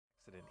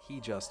he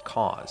just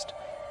caused.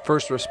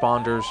 First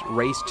responders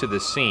raced to the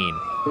scene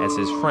as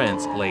his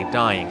friends lay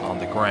dying on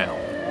the ground.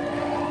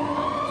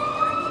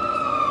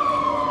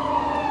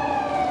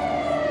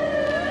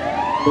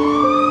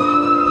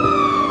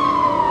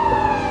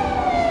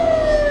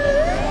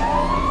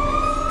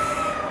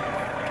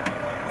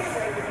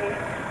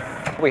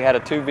 We had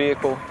a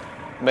two-vehicle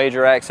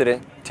major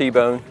accident,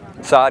 T-bone,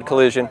 side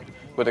collision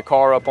with a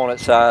car up on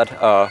its side.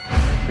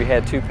 We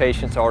had two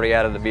patients already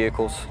out of the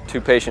vehicles,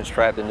 two patients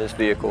trapped in this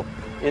vehicle.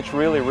 It's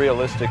really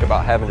realistic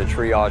about having to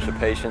triage the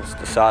patients,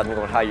 deciding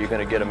on how you're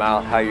going to get them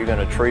out, how you're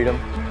going to treat them.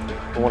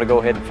 We want to go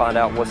ahead and find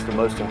out what's the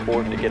most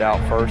important to get out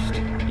first.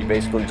 You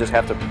basically just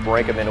have to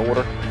rank them in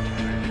order.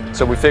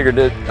 So we figured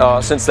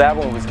that since that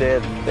one was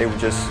dead,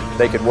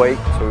 they could wait,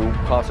 so we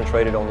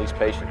concentrated on these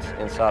patients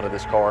inside of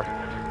this car.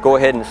 Go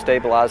ahead and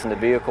stabilizing the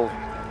vehicle,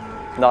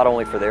 not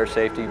only for their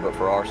safety, but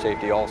for our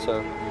safety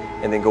also,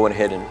 and then going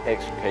ahead and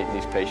extricating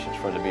these patients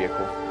from the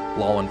vehicle.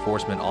 Law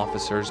enforcement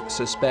officers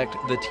suspect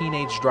the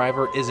teenage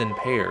driver is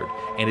impaired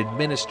and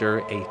administer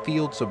a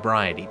field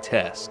sobriety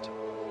test.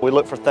 We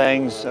look for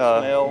things,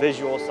 smell,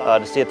 visual,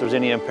 to see if there's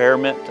any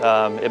impairment.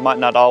 It might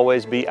not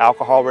always be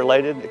alcohol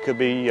related. It could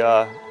be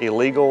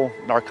illegal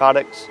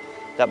narcotics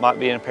that might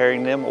be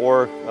impairing them,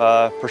 or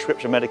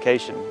prescription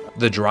medication.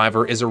 The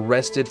driver is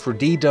arrested for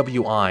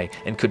DWI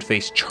and could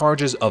face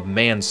charges of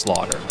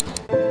manslaughter.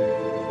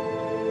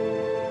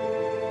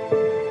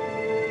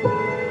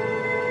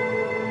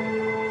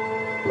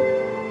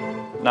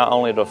 Not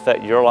only to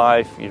affect your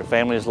life, your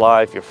family's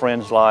life, your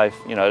friend's life,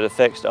 it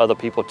affects other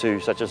people too,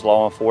 such as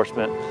law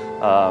enforcement.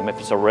 If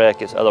it's a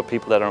wreck, it's other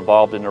people that are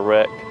involved in the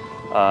wreck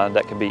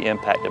that can be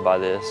impacted by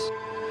this.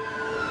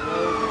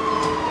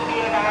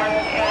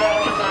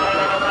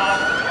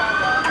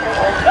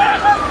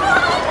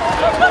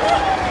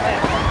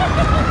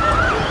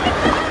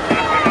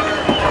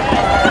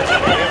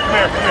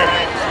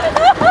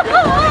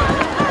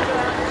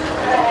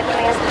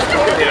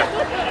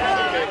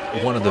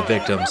 One of the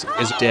victims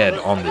is dead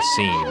on the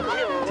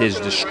scene. His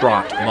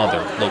distraught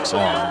mother looks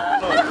on.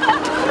 Okay,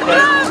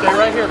 stay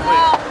right here,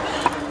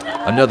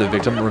 please. Another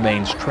victim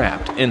remains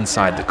trapped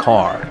inside the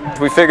car.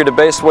 We figured the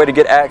best way to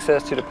get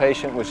access to the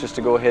patient was just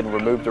to go ahead and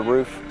remove the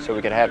roof so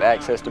we could have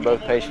access to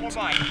both patients.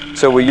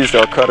 So we used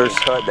our cutters,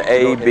 cut the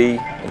A, B,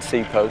 and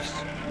C posts,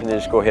 and then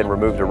just go ahead and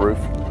remove the roof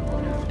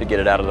to get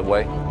it out of the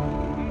way.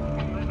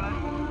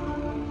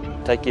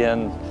 Take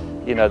in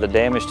the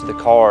damage to the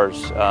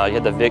cars. You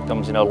had the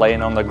victims,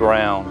 laying on the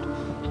ground.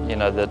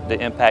 The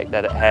impact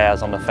that it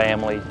has on the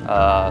family,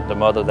 the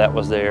mother that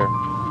was there,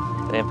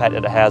 the impact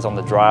that it has on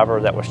the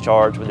driver that was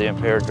charged with the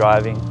impaired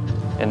driving,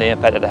 and the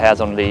impact that it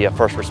has on the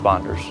first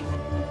responders.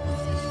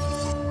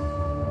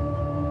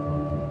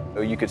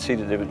 You could see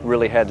that it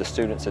really had the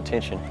students'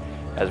 attention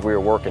as we were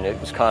working. It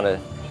was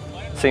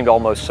seemed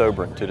almost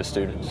sobering to the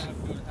students.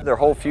 Their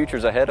whole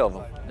future's ahead of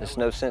them. There's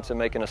no sense in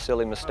making a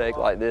silly mistake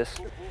like this.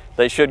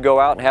 They should go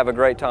out and have a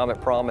great time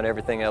at prom and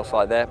everything else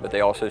like that, but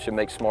they also should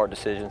make smart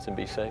decisions and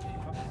be safe.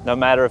 No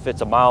matter if it's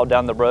a mile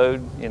down the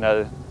road,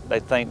 they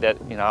think that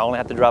I only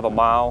have to drive a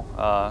mile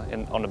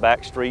on the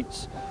back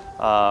streets,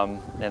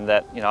 and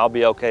that I'll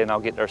be okay and I'll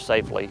get there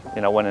safely.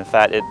 When in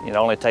fact it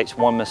only takes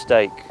one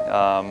mistake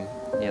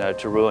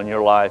to ruin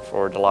your life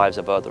or the lives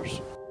of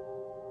others.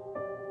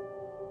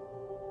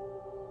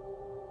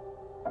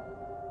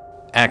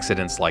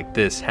 Accidents like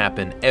this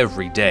happen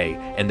every day,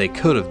 and they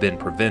could have been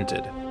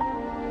prevented.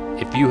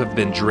 If you have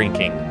been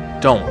drinking,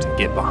 don't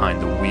get behind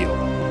the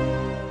wheel.